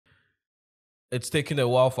it's taken a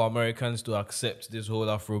while for Americans to accept this whole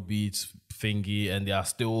Afrobeat thingy, and they are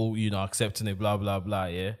still, accepting it, blah, blah, blah,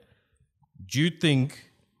 yeah? Do you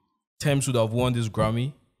think Tems would have won this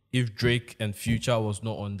Grammy if Drake and Future was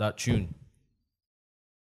not on that tune?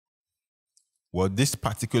 Well, this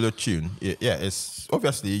particular tune, it's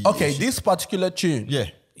obviously... Okay, this particular tune.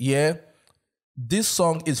 Yeah. This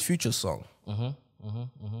song is Future's song.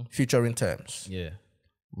 Featuring Tems. Yeah.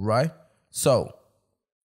 Right? So,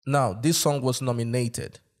 now, this song was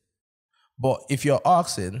nominated. But if you're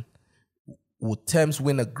asking, would Tems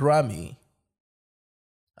win a Grammy?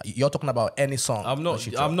 You're talking about any song. I'm not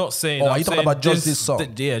saying... Or I'm are you talking saying about just this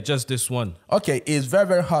song? Yeah, just this one. Okay, it's very,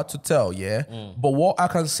 very hard to tell, yeah? But what I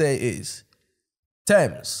can say is,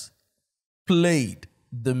 Tems played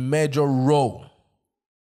the major role,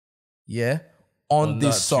 yeah, on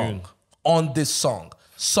this song. On this song,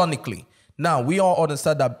 sonically. Now, we all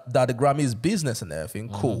understand that the Grammy is business and everything.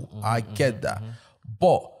 Cool, I get that.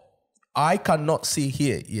 But I cannot sit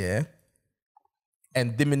here, yeah,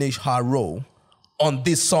 and diminish her role on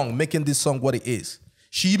this song, making this song what it is.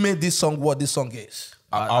 She made this song what this song is.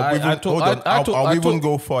 I'll even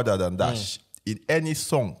go further than that. In any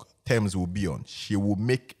song Tems will be on, she will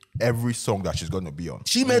make every song that she's going to be on.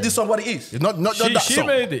 She made this song what it is. Not that song. She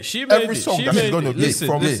made it. She made every it. song she that made she's going to it. be Listen,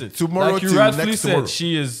 from listen. tomorrow like you to rightfully next said, tomorrow.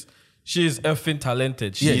 she is effing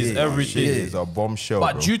talented. She is everything. She is a bombshell.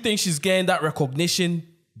 But bro. do you think she's getting that recognition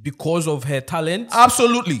because of her talent?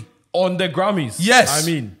 Absolutely. On the Grammys? Yes. I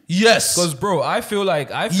mean, yes. because bro, I feel like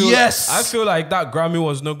that Grammy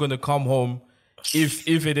was not gonna come home if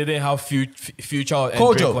it didn't have Future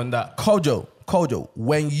and Drake on that. Kojo,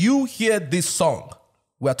 when you hear this song,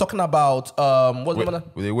 we are talking about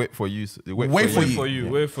They wait for you.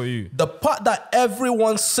 Wait for you. The part that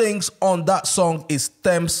everyone sings on that song is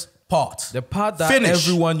Tems' part. The part that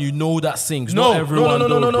everyone that sings. No, not everyone.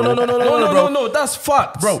 no. That's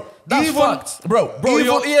fact, bro. That's fact, bro.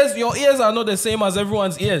 Your ears are not the same as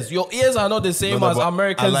everyone's ears. Your ears are not the same as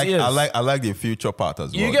Americans' ears. I like the Future part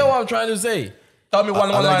as well. You get what I'm trying to say? Tell me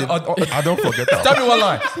one line. I don't forget that. Tell me one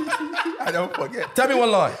line. I don't forget. Tell me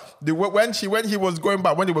one line. When they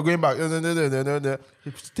were going back,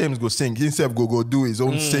 Tems go sing. Himself go do his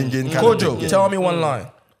own singing. Kojo, tell me one line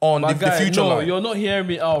on the Future line. You're not hearing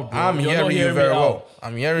me out, bro. I'm hearing you very well.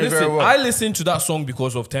 I'm hearing very well. I listened to that song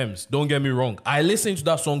because of Tems. Don't get me wrong. I listened to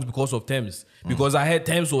that song because of Tems. Because I heard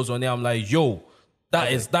Tems was on there. I'm like, yo,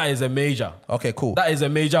 that is a major. Okay, cool. That is a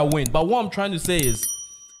major win. But what I'm trying to say is,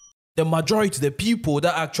 the majority, the people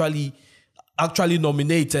that actually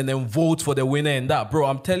nominate and then vote for the winner and that, bro,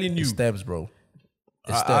 I'm telling you. It's Tems, bro.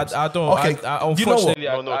 It's Tems. I don't. Okay,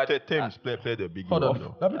 unfortunately, Tems play the big hold role.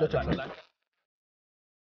 on. Let me just check.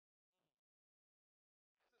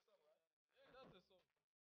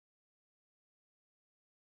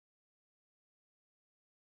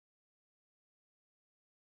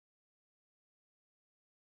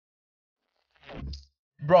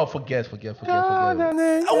 Bro, forget. What?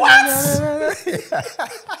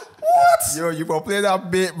 Yo, you can play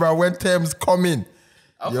that bit, bro, when Tems coming.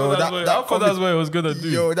 That's what it was gonna do.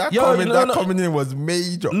 Yo, coming in was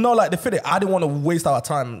major. No, like the thing, I didn't want to waste our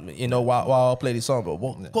time, while I play this song, but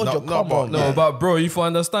come on. No, but bro, if you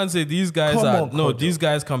understand, say these guys these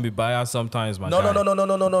guys can be biased sometimes, man. No,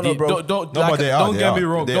 bro. Don't Don't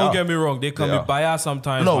get me wrong. They can be biased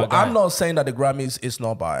sometimes. No, I'm not saying that the Grammys is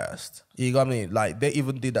not biased. You got me? Like, they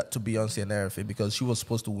even did that to Beyonce and everything because she was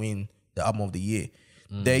supposed to win the album of the year.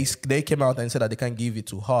 They came out and said that they can't give it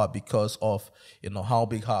to her because of how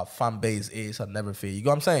big her fan base is and everything. You know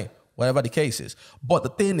what I'm saying? Whatever the case is. But the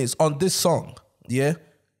thing is, on this song, yeah,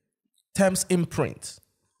 Tems' imprint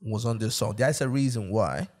was on this song. There's a reason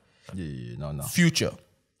why. No. Future,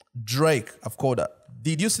 Drake, I've called that.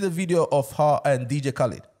 Did you see the video of her and DJ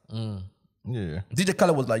Khaled? Yeah. DJ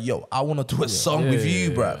Khaled was like, yo, I want to do a song with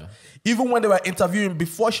you, bruh. Even when they were interviewing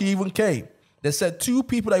before she even came, they said 2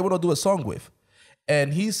 people that you want to do a song with.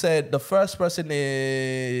 And he said the first person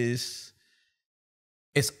is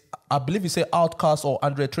I believe he said Outkast or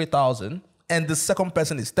Andre 3000, and the second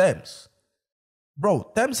person is Tems.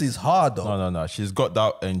 Bro, Tems is hard though. No. She's got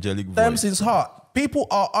that angelic voice. Tems is hard. People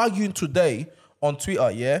are arguing today on Twitter,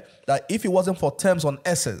 yeah, that if it wasn't for Tems on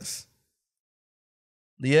Essence,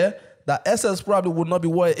 yeah, that Essence probably would not be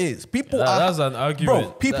what it is. That's an argument.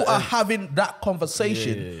 Bro, people are having that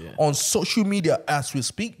conversation on social media as we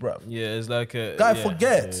speak, bro. Yeah, it's like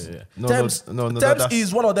forget. No, Tems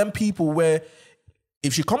is one of them people where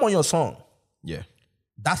if she come on your song,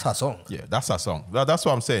 that's her song. Yeah, that's her song. That's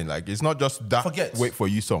what I'm saying. Like, it's not just that Forget. Wait for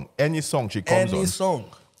You song. Any song she comes on. Any song.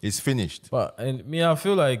 It's finished. But and me, I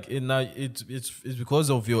feel like it's because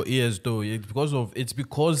of your ears though. It's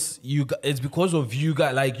because you guys,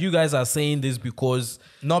 like you guys are saying this because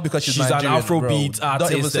not because she's an Nigerian, Afrobeat bro.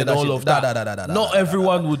 artist and all of that. Not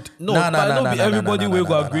everyone would. No, not everybody will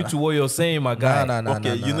go agree to what you're saying, my guy.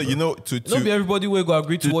 Okay, you know, not be everybody will go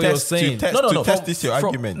agree to what you're saying. To test this your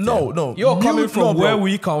argument. No, you're coming from where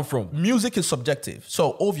we come from. Music is subjective,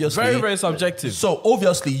 so obviously very, very subjective. So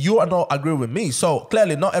obviously you are not agreeing with me. So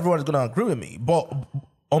clearly not everyone is gonna agree with me. But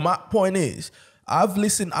on my point is,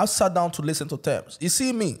 I've sat down to listen to Tems. You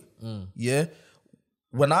see me, yeah.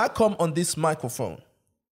 When I come on this microphone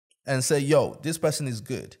and say, "Yo, this person is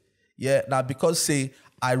good," yeah. Now because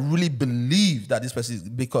I really believe that this person is,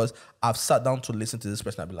 because I've sat down to listen to this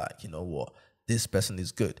person. I'll be like, you know what, this person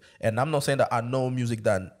is good. And I'm not saying that I know music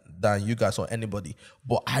than you guys or anybody,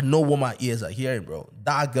 but I know what my ears are hearing, bro.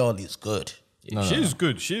 That girl is good. She's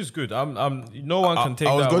good. She's good. No one can take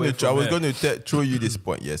that away from her. I was going to throw you this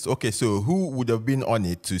point. Yes. Okay. So who would have been on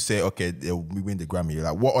it to say, okay, they'll win the Grammy?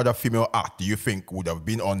 Like, what other female act do you think would have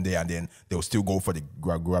been on there and then they'll still go for the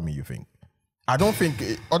Grammy? You think? I don't think,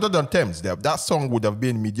 other than Tems, that song would have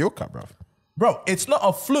been mediocre, bro. It's not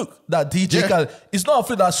a fluke that DJ Khaled. It's not a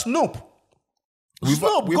fluke that Snoop. Go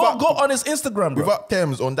on his Instagram, bro. Without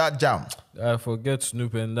Tems on that jam. I forget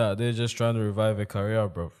Snoop and that. They're just trying to revive a career,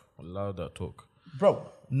 bro. Allow that talk.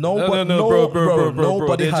 Bro.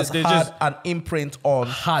 Nobody has had an imprint on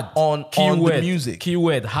the music.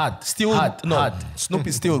 Keyword had. Snoop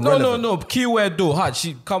is still relevant. No. Keyword though had.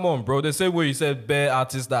 Come on, bro. The same way you said bare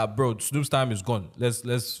artists that, bro, Snoop's time is gone. Let's.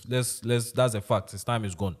 That's a fact. His time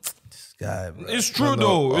is gone. This guy, bro. It's true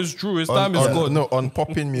though. It's true. His time is gone. No, on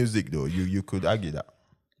popping music though, you could argue that.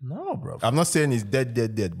 No, bro. I'm not saying he's dead,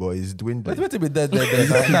 but he's dwindling. Wait to be dead.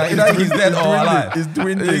 Either he's dead or alive. He's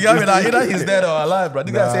dwindling. You got me? Like, either he's dead or alive, bro.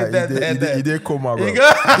 You guys say dead. He did coma, bro. These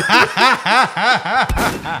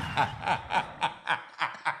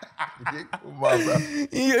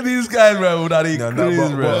guys, bro, that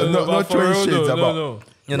increase, bro. No throwing shades about.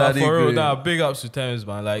 For real, big ups to Tems,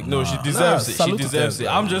 man. Like, no, she deserves it. She deserves it.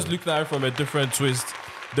 I'm just looking at it from a different twist,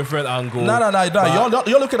 different angle. No.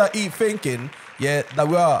 You're looking at it thinking, yeah, that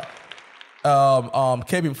we are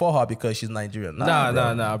cabing for her because she's Nigerian.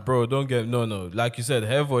 Nah, bro. Don't get no. Like you said,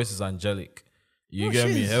 her voice is angelic. You get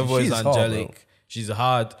me? Her voice is angelic. Hard, she's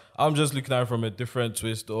hard. I'm just looking at it from a different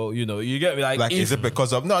twist, or you get me? Like is it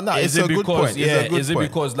because of it's a good point. Is it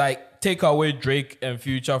because like take away Drake and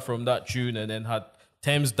Future from that tune and then had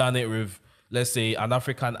Tems done it with, let's say, an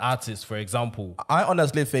African artist, for example? I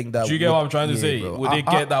honestly think that. Do you get what I'm trying to say? Bro. Would they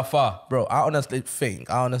get that far? Bro, I honestly think,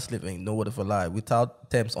 no word of a lie, without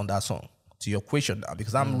Tems on that song, to your question now,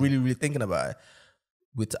 because I'm really, really thinking about it.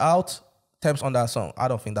 Without Tems on that song, I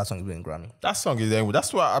don't think that song is winning Grammy. That song is,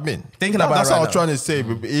 that's what I mean. Thinking about that's it right what now. I'm trying to say.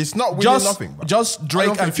 It's not winning nothing. Bro. Just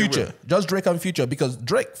Drake and Future. Just Drake and Future, because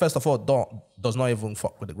Drake, first of all, does not even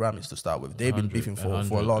fuck with the Grammys to start with. They've been beefing for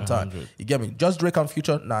a long time. 100. You get me? Just Drake and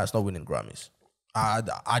Future, it's not winning Grammys. I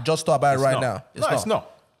just thought about it right now. It's not.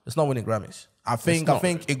 It's not winning Grammys. I think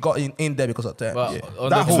it got in there because of Tems. On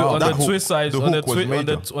the twist side,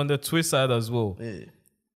 on the twist side as well. Yeah.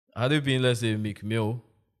 Had it been, let's say, Meek Mill.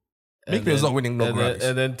 Meek Mill's not winning no Grammys.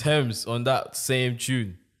 And then Tems on that same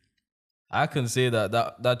tune. I can say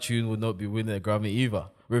that tune would not be winning a Grammy either.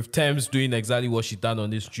 With Tems doing exactly what she done on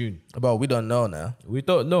this tune. But we don't know now. We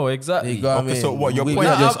don't know exactly. Okay, so what your point?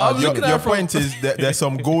 Your point is that there's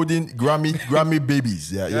some golden Grammy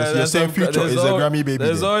babies. Yeah, you're saying Future is a Grammy baby.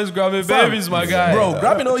 There's always Grammy babies, my guy. Bro,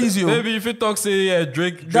 Grammy no easy. Maybe if you talk, say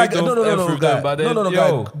Drake no, guy.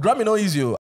 Grammy no easy.